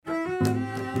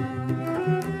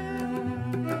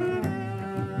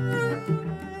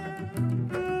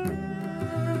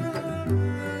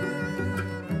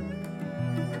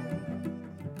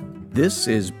This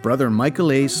is Brother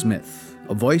Michael A. Smith,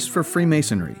 a voice for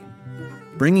Freemasonry,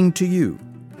 bringing to you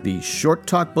the Short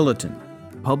Talk Bulletin,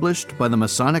 published by the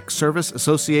Masonic Service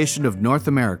Association of North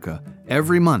America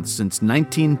every month since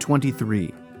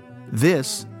 1923.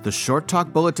 This, the Short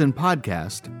Talk Bulletin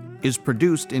Podcast, is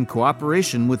produced in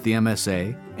cooperation with the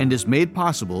MSA and is made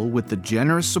possible with the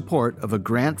generous support of a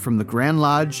grant from the Grand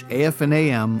Lodge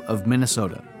AF&AM of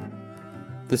Minnesota.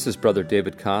 This is Brother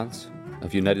David Koncz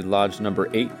of United Lodge Number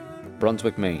 8,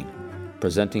 Brunswick, Maine,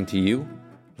 presenting to you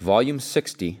Volume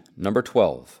 60, Number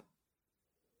 12,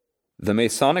 The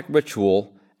Masonic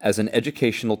Ritual as an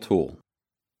Educational Tool,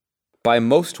 by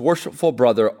Most Worshipful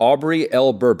Brother Aubrey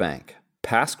L. Burbank,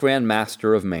 past Grand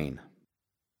Master of Maine.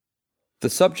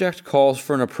 The subject calls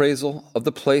for an appraisal of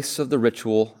the place of the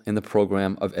ritual in the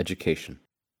program of education,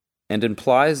 and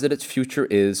implies that its future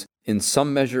is, in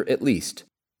some measure at least,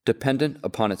 dependent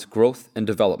upon its growth and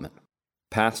development,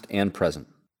 past and present.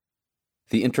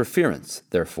 The interference,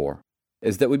 therefore,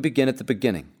 is that we begin at the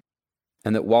beginning,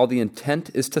 and that while the intent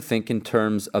is to think in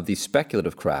terms of the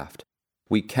speculative craft,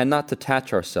 we cannot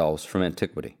detach ourselves from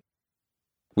antiquity.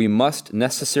 We must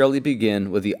necessarily begin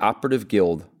with the operative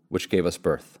guild which gave us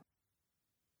birth.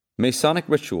 Masonic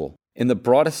ritual, in the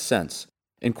broadest sense,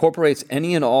 incorporates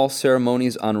any and all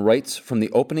ceremonies on rites from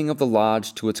the opening of the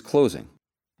lodge to its closing,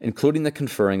 including the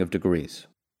conferring of degrees.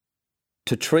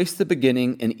 To trace the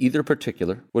beginning in either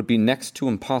particular would be next to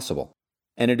impossible,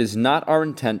 and it is not our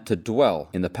intent to dwell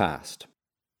in the past.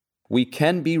 We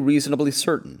can be reasonably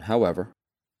certain, however,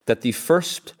 that the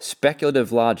first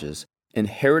speculative lodges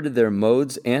inherited their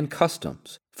modes and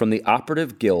customs from the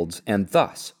operative guilds and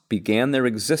thus began their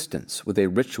existence with a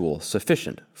ritual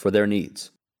sufficient for their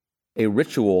needs, a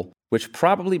ritual which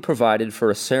probably provided for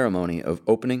a ceremony of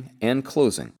opening and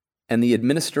closing and the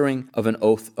administering of an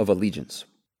oath of allegiance.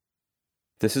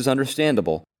 This is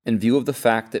understandable in view of the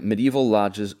fact that medieval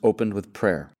lodges opened with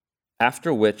prayer,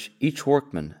 after which each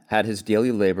workman had his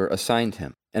daily labor assigned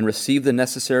him and received the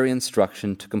necessary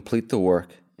instruction to complete the work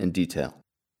in detail.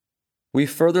 We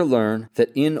further learn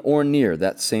that in or near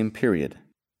that same period,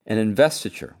 an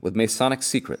investiture with Masonic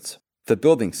secrets, the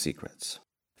building secrets,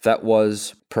 that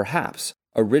was, perhaps,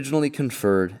 originally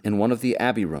conferred in one of the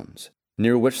abbey rooms,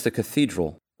 near which the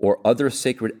cathedral or other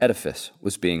sacred edifice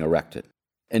was being erected,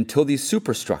 until the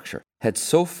superstructure had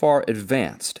so far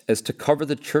advanced as to cover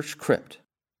the church crypt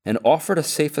and offered a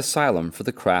safe asylum for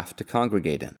the craft to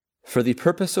congregate in, for the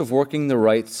purpose of working the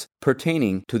rites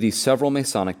pertaining to the several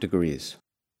Masonic degrees.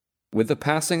 With the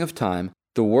passing of time,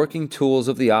 the working tools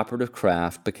of the operative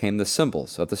craft became the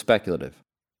symbols of the speculative,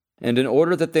 and in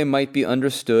order that they might be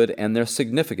understood and their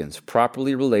significance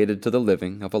properly related to the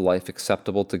living of a life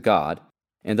acceptable to God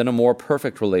and in a more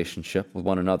perfect relationship with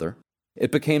one another,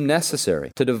 it became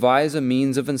necessary to devise a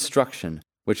means of instruction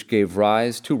which gave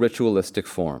rise to ritualistic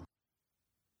form.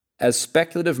 As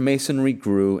speculative masonry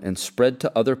grew and spread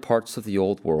to other parts of the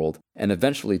Old World and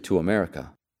eventually to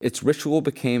America, its ritual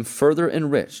became further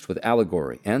enriched with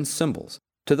allegory and symbols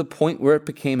to the point where it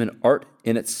became an art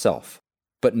in itself,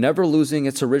 but never losing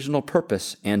its original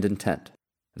purpose and intent,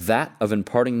 that of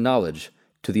imparting knowledge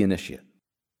to the initiate.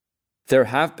 There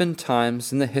have been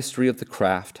times in the history of the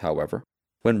craft, however,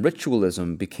 when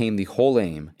ritualism became the whole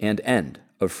aim and end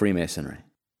of Freemasonry.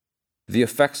 The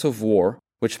effects of war,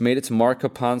 which made its mark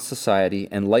upon society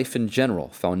and life in general,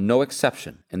 found no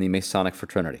exception in the Masonic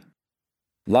fraternity.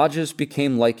 Lodges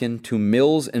became likened to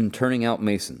mills in turning out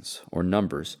masons, or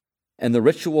numbers, and the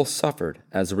ritual suffered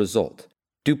as a result,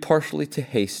 due partially to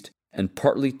haste and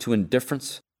partly to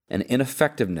indifference and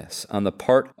ineffectiveness on the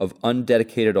part of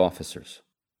undedicated officers.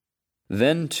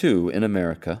 Then, too, in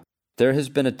America, there has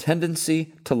been a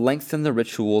tendency to lengthen the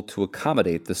ritual to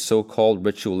accommodate the so-called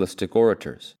ritualistic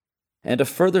orators, and a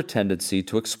further tendency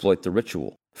to exploit the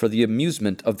ritual for the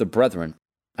amusement of the brethren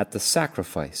at the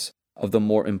sacrifice of the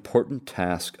more important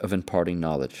task of imparting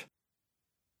knowledge.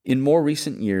 In more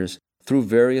recent years, through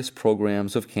various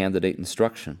programs of candidate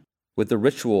instruction, with the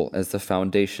ritual as the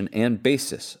foundation and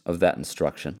basis of that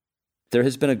instruction, there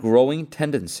has been a growing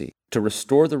tendency to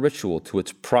restore the ritual to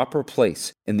its proper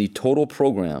place in the total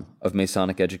program of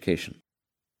Masonic education.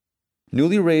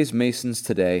 Newly raised Masons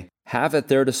today have at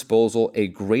their disposal a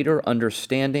greater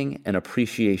understanding and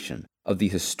appreciation of the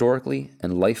historically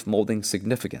and life-molding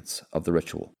significance of the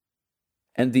ritual.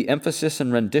 And the emphasis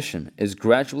and rendition is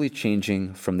gradually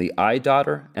changing from the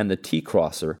I-dotter and the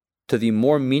T-crosser to the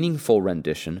more meaningful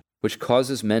rendition which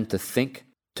causes men to think,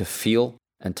 to feel,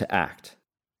 and to act.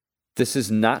 This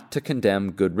is not to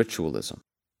condemn good ritualism.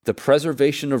 The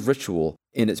preservation of ritual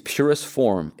in its purest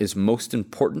form is most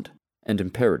important and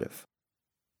imperative.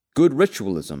 Good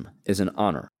ritualism is an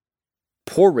honor.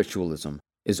 Poor ritualism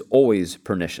is always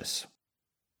pernicious.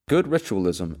 Good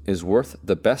ritualism is worth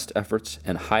the best efforts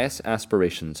and highest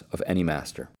aspirations of any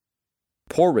master.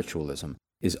 Poor ritualism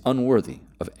is unworthy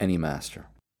of any master.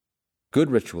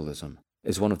 Good ritualism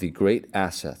is one of the great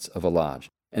assets of a lodge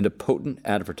and a potent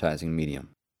advertising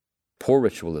medium. Poor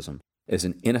ritualism is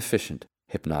an inefficient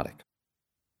hypnotic.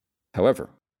 However,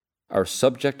 our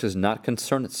subject does not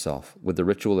concern itself with the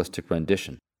ritualistic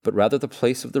rendition, but rather the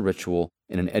place of the ritual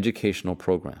in an educational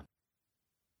program.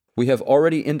 We have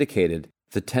already indicated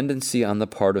the tendency on the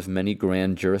part of many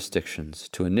grand jurisdictions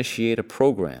to initiate a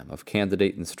program of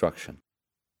candidate instruction,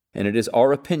 and it is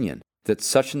our opinion that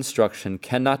such instruction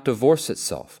cannot divorce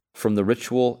itself from the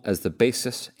ritual as the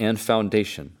basis and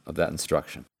foundation of that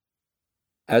instruction.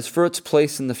 As for its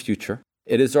place in the future,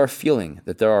 it is our feeling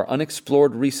that there are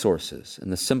unexplored resources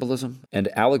in the symbolism and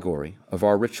allegory of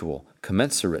our ritual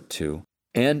commensurate to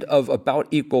and of about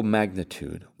equal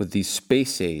magnitude with the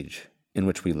space age in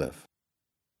which we live.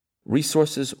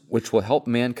 Resources which will help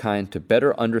mankind to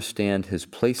better understand his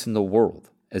place in the world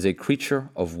as a creature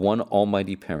of one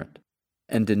almighty parent,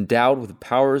 and endowed with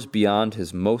powers beyond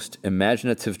his most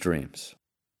imaginative dreams.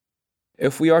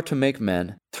 If we are to make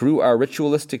men, through our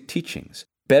ritualistic teachings,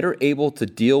 better able to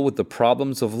deal with the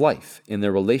problems of life in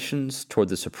their relations toward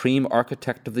the supreme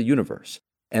architect of the universe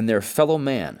and their fellow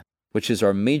man, which is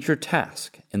our major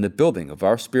task in the building of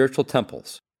our spiritual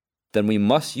temples, then we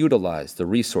must utilize the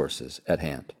resources at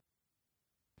hand.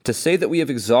 To say that we have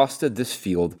exhausted this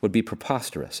field would be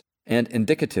preposterous and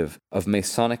indicative of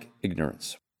Masonic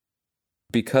ignorance.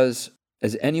 Because,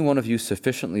 as any one of you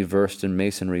sufficiently versed in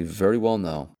Masonry very well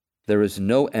know, there is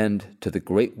no end to the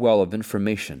great well of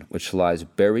information which lies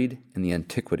buried in the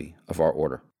antiquity of our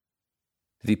order.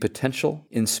 The potential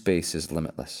in space is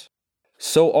limitless.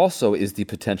 So also is the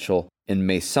potential in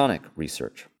Masonic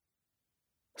research.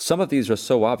 Some of these are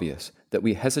so obvious that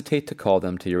we hesitate to call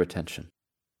them to your attention.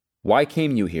 Why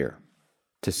came you here?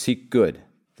 To seek good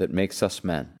that makes us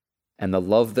men, and the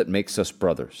love that makes us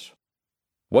brothers.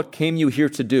 What came you here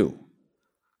to do?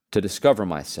 To discover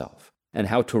myself, and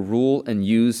how to rule and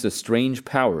use the strange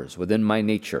powers within my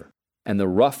nature, and the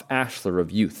rough ashlar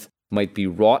of youth might be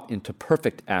wrought into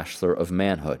perfect ashlar of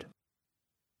manhood.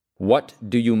 What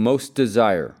do you most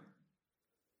desire?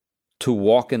 To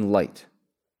walk in light,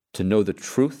 to know the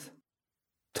truth,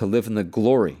 to live in the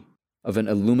glory of an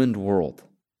illumined world,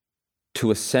 to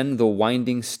ascend the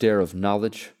winding stair of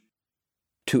knowledge,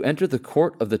 to enter the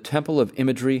court of the temple of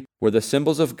imagery where the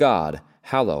symbols of God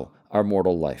hallow our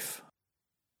mortal life.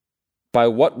 By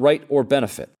what right or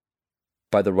benefit?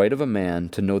 By the right of a man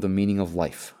to know the meaning of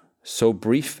life, so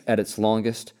brief at its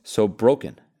longest, so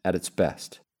broken at its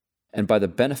best, and by the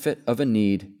benefit of a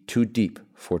need too deep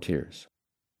for tears.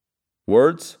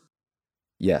 Words?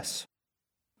 Yes,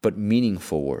 but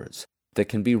meaningful words that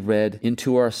can be read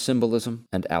into our symbolism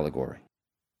and allegory.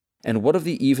 And what of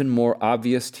the even more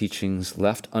obvious teachings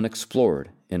left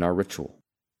unexplored in our ritual?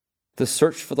 The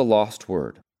search for the lost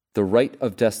word, the rite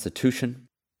of destitution,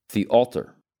 the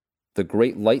altar, the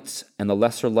great lights and the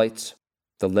lesser lights,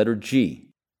 the letter G,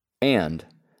 and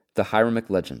the Hieronymic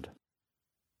legend.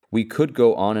 We could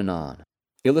go on,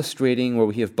 illustrating where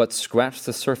we have but scratched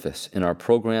the surface in our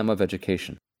program of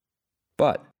education.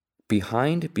 But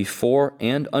behind, before,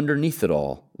 and underneath it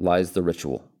all lies the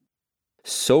ritual,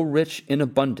 so rich and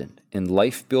abundant in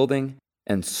life-building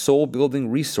and soul-building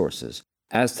resources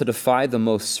as to defy the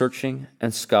most searching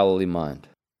and scholarly mind.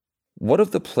 What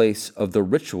of the place of the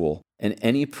ritual in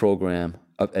any program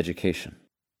of education?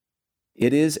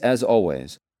 It is, as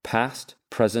always, past,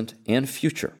 present, and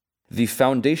future, the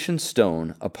foundation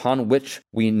stone upon which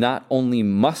we not only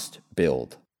must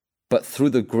build, but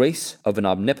through the grace of an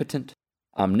omnipotent,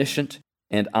 omniscient,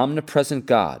 and omnipresent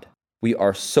God, we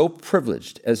are so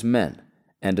privileged as men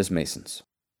and as Masons.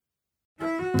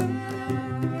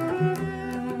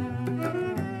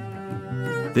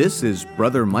 This is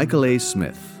Brother Michael A.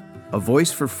 Smith, a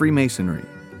voice for Freemasonry,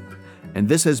 and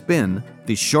this has been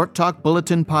the Short Talk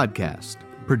Bulletin Podcast,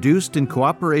 produced in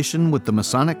cooperation with the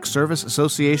Masonic Service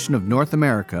Association of North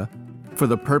America for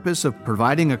the purpose of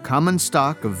providing a common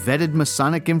stock of vetted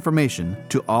Masonic information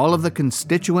to all of the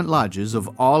constituent lodges of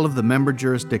all of the member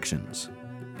jurisdictions,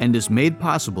 and is made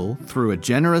possible through a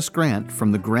generous grant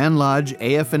from the Grand Lodge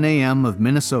AF&AM of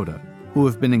Minnesota, who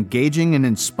have been engaging and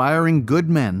inspiring good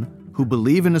men who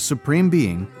believe in a supreme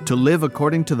being to live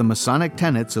according to the Masonic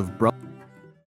tenets of